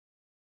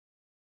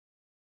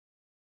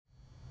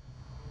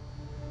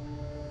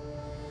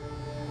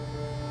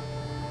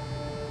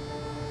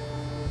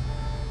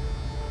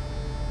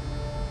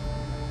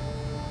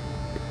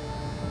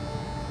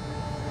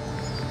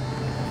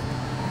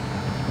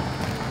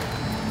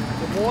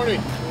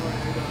Morning.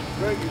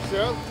 Great,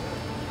 yourself?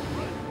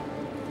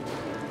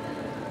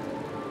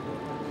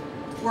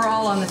 We're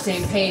all on the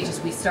same page as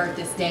we start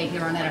this day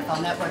here on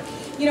NFL Network.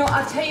 You know,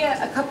 I'll tell you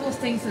a couple of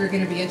things that are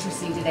going to be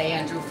interesting today,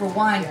 Andrew. For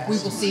one, we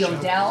will see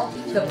Odell.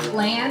 The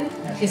plan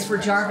is for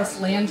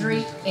Jarvis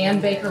Landry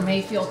and Baker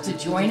Mayfield to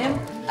join him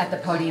at the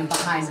podium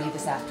behind me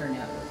this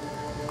afternoon.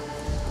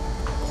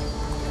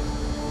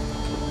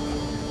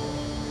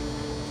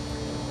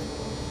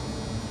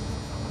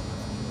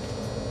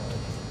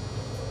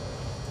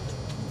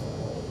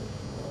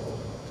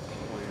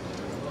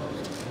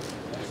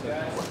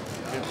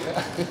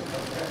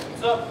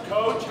 What's up,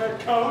 Coach? Head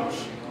coach?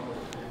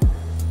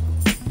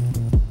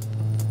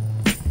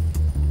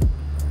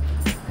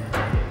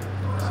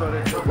 So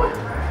they took wait,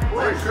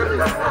 good.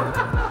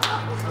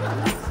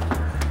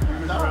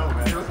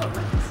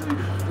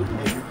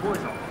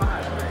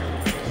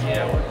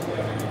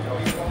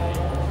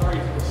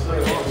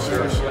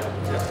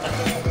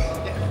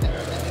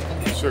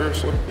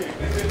 Seriously?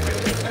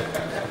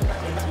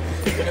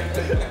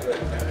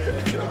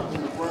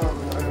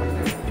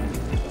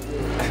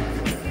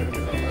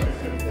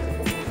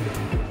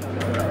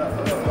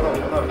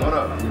 What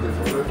up?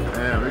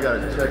 Man, we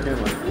gotta check in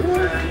like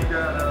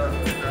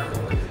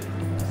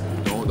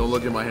Don't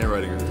look at my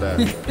handwriting as bad.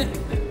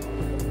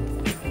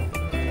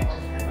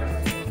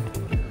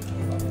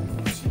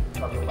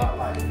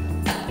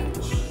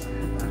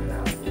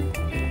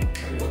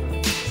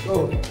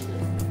 Oh,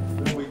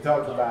 what we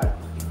talked about.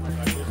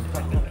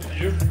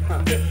 You?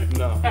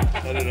 No, I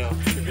don't know.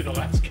 You'd be the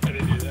last guy to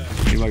do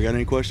that. Anybody got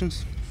any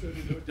questions? So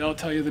did Odell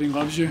tell you that he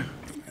loves you?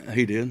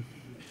 He did.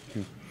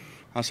 Yeah.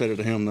 I said it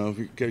to him, though,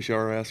 in case you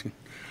are asking.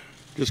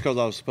 Just because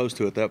I was supposed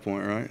to at that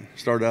point, right?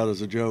 Started out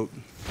as a joke.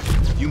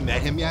 You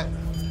met him yet?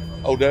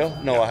 Odell?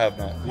 No, I have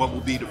not. What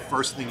will be the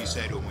first thing you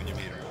say to him when you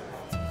meet him?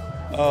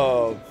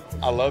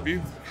 I love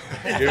you.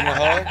 Gave him a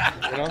hug,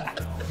 you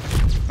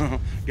know?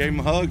 Gave him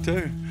a hug,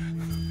 too.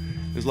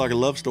 It's like a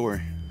love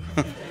story.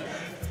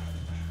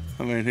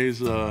 I mean, he's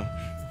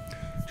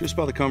just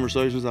by the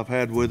conversations I've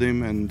had with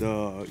him and,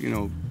 you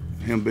know,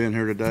 him being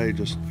here today,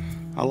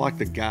 I like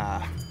the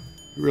guy.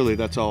 Really,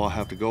 that's all I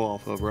have to go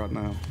off of right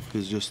now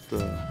is just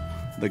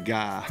the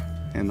guy,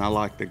 and I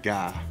like the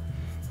guy.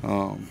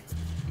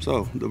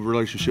 So the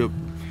relationship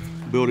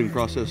building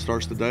process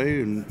starts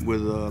today, and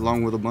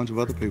along with a bunch of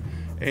other people.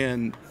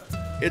 And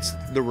it's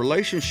the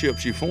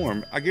relationships you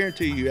form. I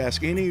guarantee you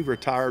ask any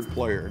retired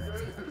player,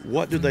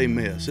 what do they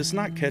miss? It's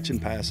not catching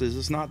passes,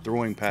 it's not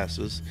throwing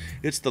passes,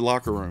 it's the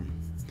locker room.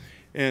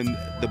 And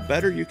the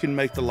better you can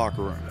make the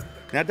locker room.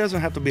 Now, it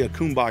doesn't have to be a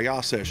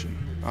kumbaya session,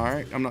 all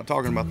right? I'm not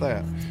talking about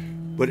that.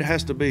 But it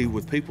has to be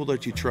with people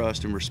that you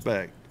trust and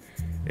respect,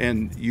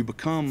 and you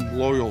become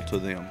loyal to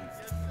them,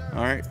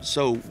 all right?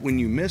 So when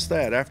you miss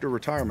that after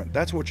retirement,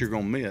 that's what you're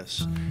gonna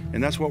miss.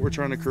 And that's what we're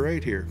trying to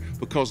create here,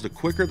 because the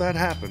quicker that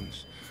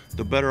happens,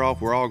 the better off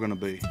we're all gonna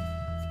be.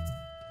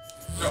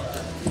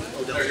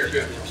 Odell, you're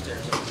good.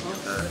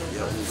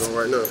 Yeah, I'm going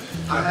right now.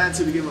 I had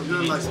to get my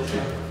gun license.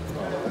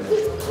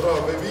 What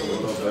up, baby?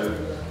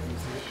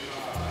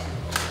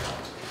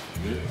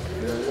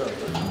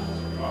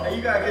 Hey,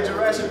 you gotta get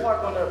Jurassic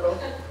Park on there, bro.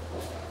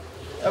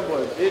 That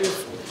boy big.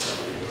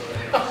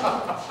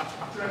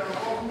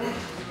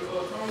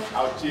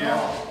 Out here.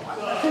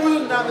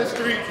 Cruising down the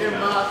street in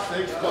my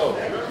 6'4".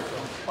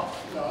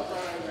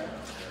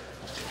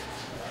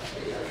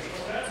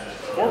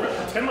 Corbett,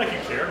 pretend like you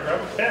care. Grab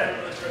a pen.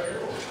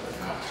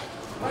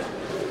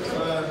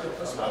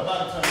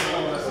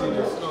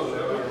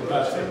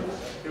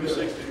 It was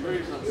 60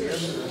 degrees up here.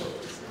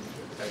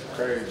 That's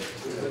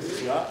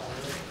crazy. Yeah.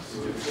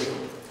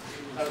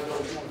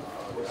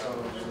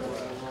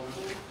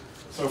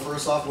 So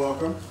first off,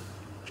 welcome.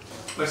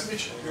 Nice to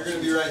meet you. You're gonna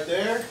be right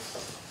there.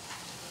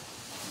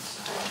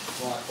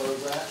 Want to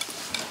close that?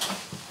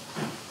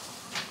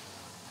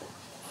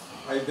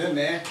 How you been,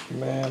 man?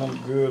 Man, I'm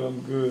good.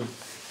 I'm good.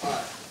 All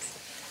right.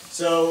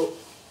 So,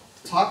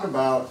 talk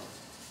about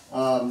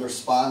the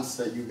response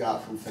that you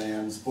got from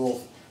fans,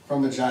 both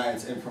from the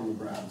Giants and from the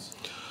Browns.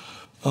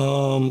 A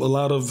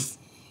lot of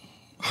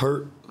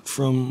hurt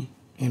from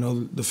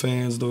the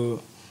fans, the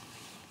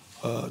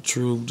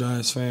true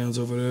Giants fans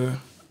over there,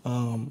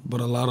 but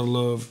a lot of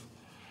love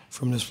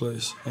from this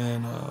place,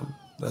 and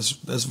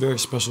that's very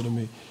special to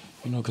me,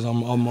 because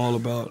I'm all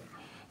about.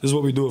 This is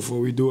what we do it for.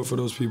 We do it for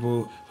those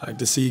people, like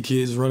to see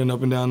kids running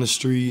up and down the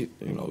street,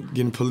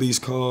 getting police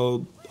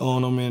called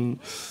on them, and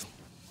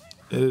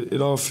it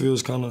all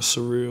feels kind of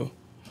surreal.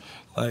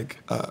 Like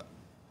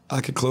I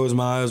could close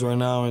my eyes right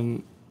now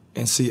and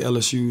see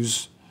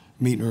LSU's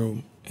meeting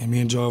room and me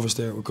and Jarvis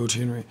there with Coach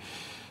Henry.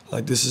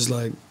 Like this is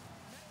like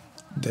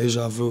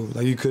deja vu.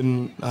 Like you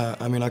couldn't.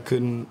 I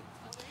couldn't.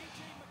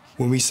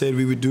 When we said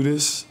we would do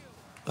this,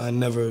 I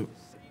never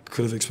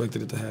could have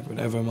expected it to happen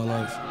ever in my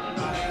life.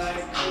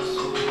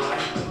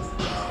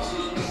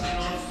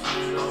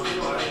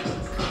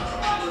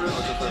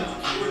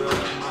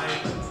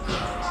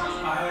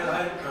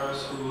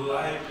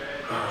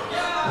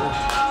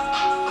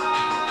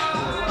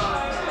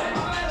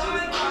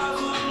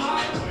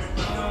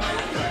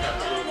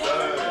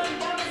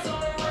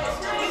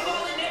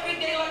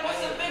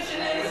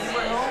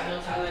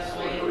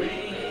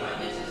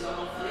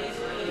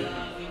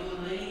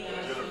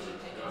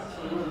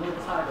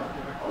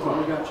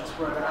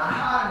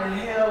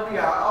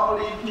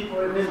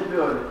 people in this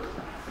building.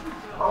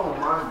 Oh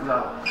my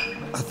God.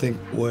 I think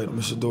what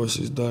Mr.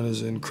 Dorsey's done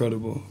is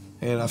incredible,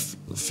 and I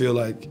feel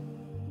like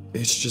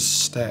it's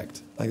just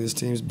stacked. Like this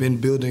team's been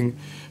building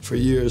for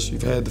years.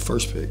 You've had the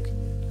first pick,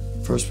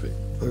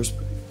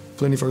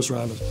 plenty first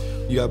rounders.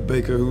 You got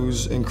Baker,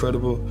 who's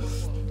incredible.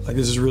 Like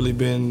this has really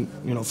been,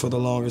 you know, for the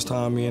longest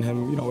time. Me and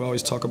him, you know, we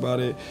always talk about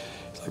it.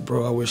 It's like,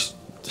 bro, I wish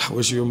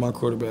you were my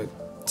quarterback.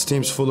 This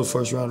team's full of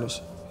first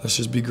rounders. Let's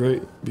just be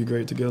great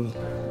together.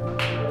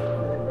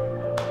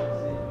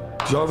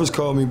 Jarvis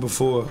called me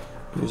before.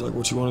 He was like,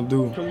 what you want to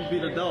do? Come be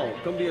the dog.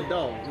 Come be a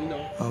dog, you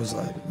know. I was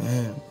like,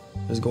 man,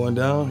 it's going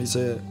down? He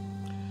said,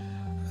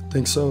 I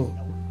think so.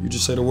 You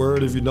just say the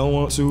word if you don't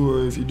want to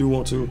or if you do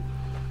want to.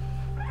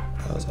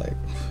 I was like,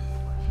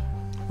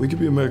 we could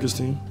be America's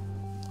team.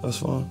 That's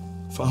fine.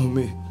 Fine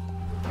with me.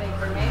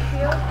 Baker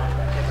Mayfield,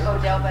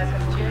 Odell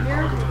Beckham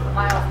Jr,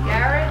 Myles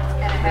Garrett,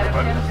 and ahead of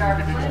him,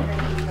 Jarvis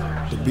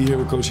Landry. To be here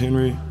with Coach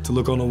Henry, to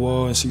look on the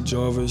wall and see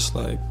Jarvis,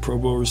 like Pro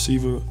Bowl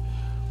receiver,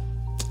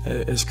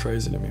 it's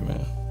crazy to me,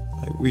 man.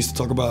 Like, we used to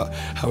talk about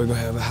how we're gonna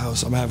have a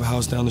house. I'm gonna have a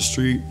house down the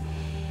street.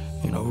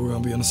 You know, we're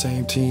gonna be on the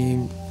same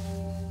team.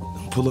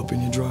 Pull up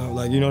in your drive,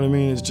 like, you know what I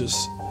mean? It's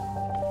just,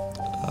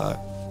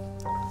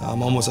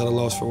 I'm almost at a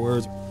loss for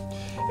words.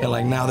 And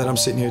like now that I'm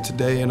sitting here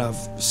today and I've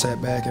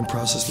sat back and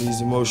processed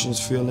these emotions,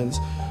 feelings,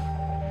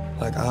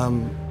 like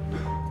I'm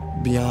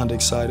beyond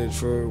excited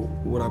for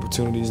what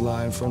opportunities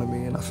lie in front of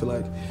me. And I feel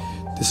like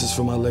this is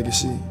for my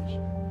legacy.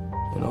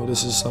 You know,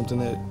 this is something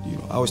that, you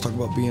know, I always talk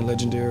about being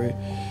legendary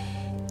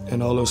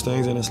and all those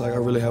things, and it's like I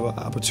really have an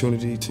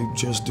opportunity to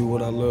just do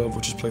what I love,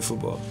 which is play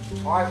football.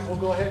 All right, we'll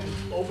go ahead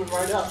and open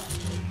right up.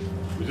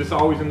 Was this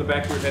always in the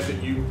back of your head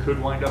that you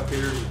could wind up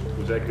here?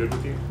 Was that good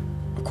with you?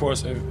 Of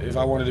course, if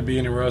I wanted to be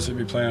anywhere else, I'd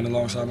be playing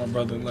alongside my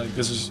brother. Like,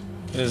 this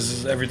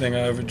is everything I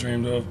ever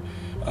dreamed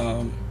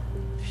of.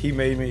 He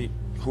made me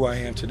who I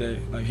am today.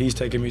 Like, he's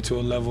taken me to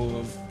a level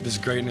of this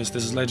greatness,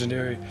 this is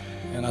legendary,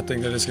 and I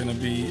think that it's gonna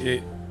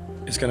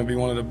be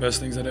one of the best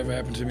things that ever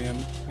happened to me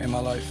in my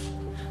life.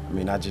 I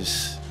mean, I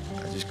just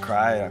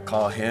cried. I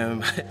called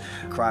him,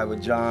 cried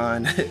with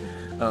John,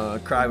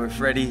 cried with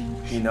Freddie.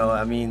 You know,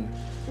 I mean,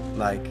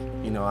 like,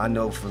 you know, I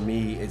know for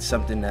me, it's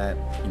something that,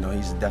 you know,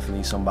 he's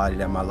definitely somebody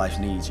that my life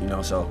needs, you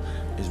know, so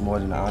it's more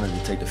than an honor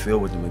to take the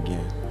field with him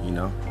again, you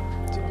know.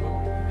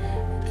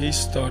 He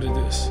started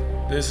this.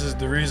 This is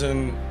the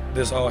reason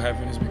this all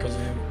happened is because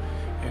of him.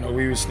 You know,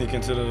 we would sneak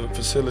into the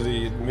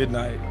facility at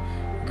midnight,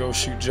 go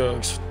shoot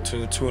jugs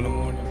till 2 in the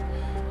morning.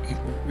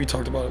 We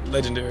talked about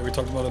legendary, we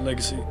talked about a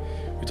legacy,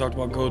 we talked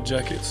about gold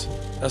jackets.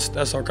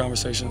 That's our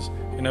conversations.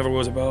 It never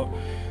was about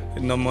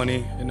no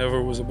money, it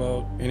never was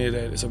about any of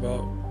that. It's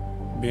about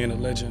being a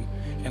legend.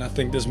 And I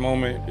think this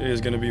moment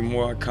is gonna be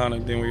more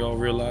iconic than we all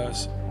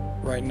realize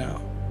right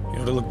now. You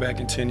know, to look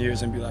back in 10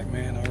 years and be like,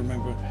 man, I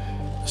remember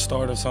the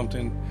start of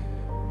something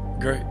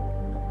great.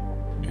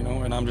 You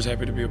know, and I'm just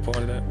happy to be a part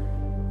of that.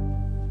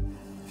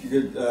 If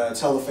you could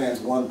tell the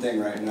fans one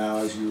thing right now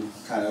as you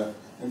kind of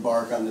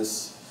embark on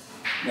this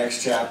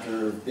next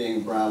chapter of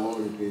being Brown, what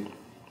would it be?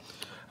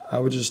 I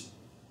would just,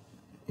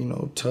 you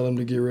know, tell them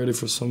to get ready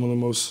for some of the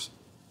most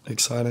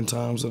exciting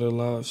times of their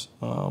lives.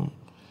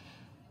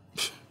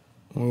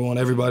 We want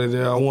everybody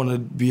there. I want to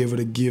be able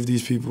to give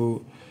these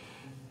people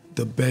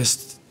the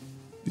best,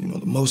 you know,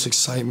 the most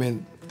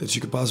excitement that you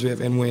could possibly have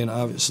and win,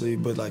 obviously.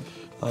 But like,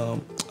 I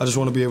just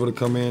want to be able to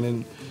come in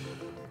and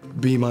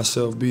be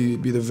myself, be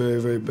the very,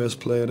 very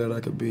best player that I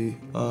could be,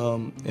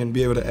 and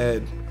be able to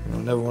add. You know,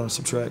 never want to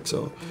subtract.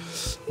 So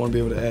I want to be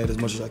able to add as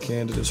much as I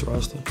can to this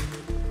roster.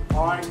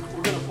 All right,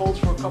 we're gonna pose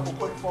for a couple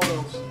quick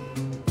photos.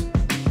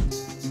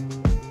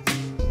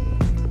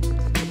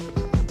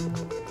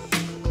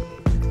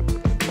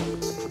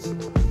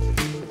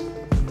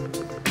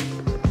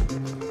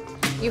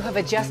 You have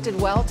adjusted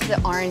well to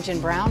the orange and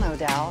brown,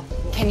 Odell.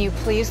 Can you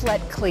please let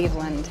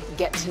Cleveland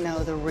get to know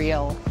the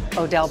real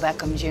Odell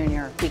Beckham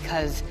Jr.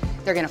 because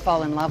they're going to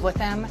fall in love with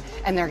him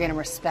and they're going to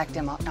respect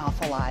him an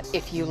awful lot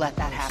if you let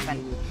that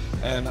happen.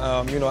 And,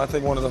 you know, I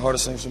think one of the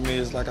hardest things for me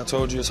is, like I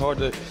told you, it's hard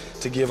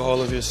to give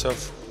all of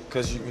yourself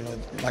because, you know,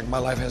 like my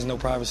life has no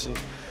privacy.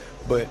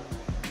 But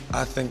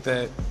I think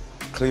that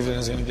Cleveland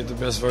is going to get the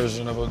best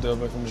version of Odell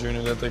Beckham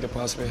Jr. that they could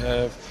possibly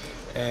have.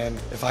 And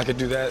if I could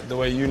do that the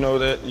way you know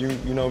that, you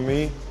know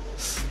me,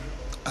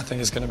 I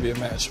think it's going to be a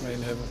match made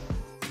in heaven.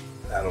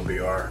 That'll be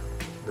our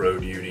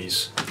road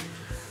unis.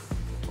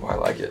 Oh, I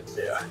like it.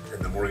 Yeah,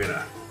 and then we're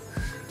gonna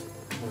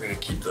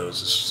keep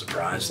those as a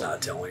surprise,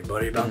 not tell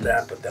anybody about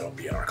that, but that'll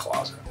be in our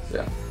closet.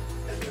 Yeah.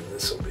 And then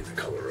this will be the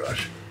color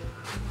rush.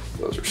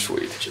 Those are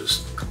sweet.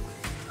 Just,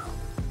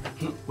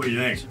 what do you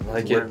think? I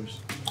like it.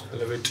 I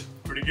love it.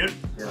 Pretty good?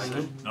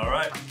 Yeah. All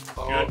right.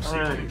 Oh, Good.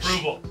 nice.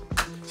 Approval.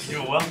 You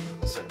doing well?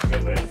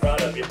 Good, man.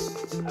 Proud of you.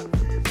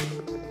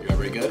 You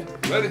everybody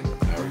good? Ready?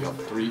 There we go.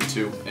 3,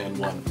 2, and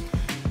 1.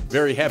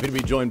 Very happy to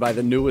be joined by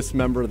the newest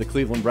member of the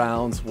Cleveland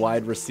Browns,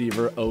 wide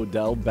receiver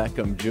Odell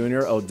Beckham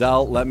Jr.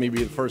 Odell, let me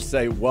be the first to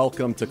say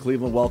welcome to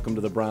Cleveland, welcome to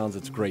the Browns.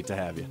 It's great to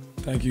have you.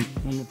 Thank you.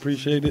 I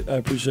appreciate it.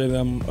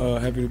 I'm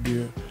happy to be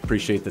here.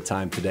 Appreciate the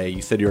time today.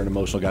 You said you're an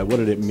emotional guy. What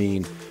did it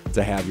mean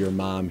to have your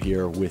mom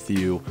here with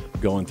you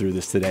going through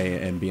this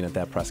today and being at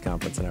that press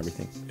conference and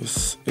everything?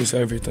 It's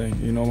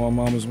everything. You know, my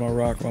mom is my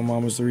rock. My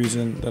mom is the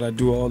reason that I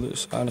do all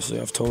this.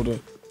 Honestly, I've told her.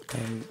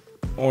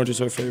 Orange is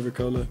her favorite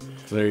color.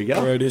 There you go.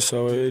 Already,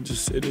 so it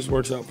just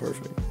works out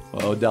perfect.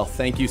 Well, Odell,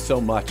 thank you so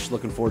much.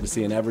 Looking forward to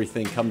seeing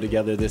everything come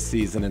together this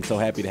season, and so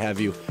happy to have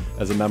you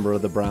as a member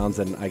of the Browns.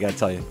 And I got to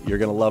tell you, you're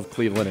going to love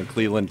Cleveland, and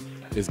Cleveland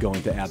is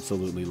going to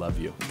absolutely love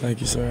you. Thank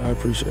you, sir. I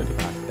appreciate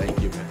it. All right,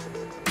 thank you, man.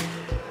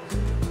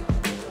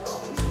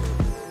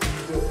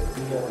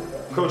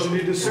 Coach, you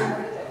need this suit?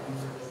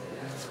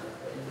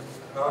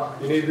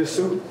 You need this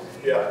suit?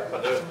 Yeah,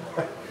 I do.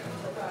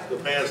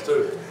 The pants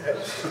too.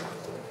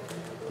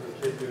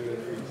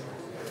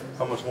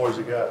 How much more has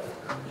he got?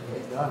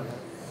 He's done.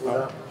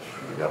 You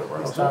got a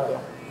brown suit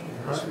though.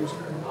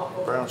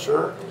 Brown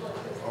shirt,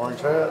 orange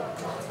hat.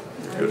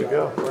 You're good to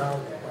go.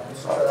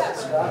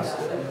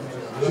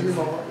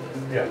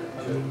 Yeah.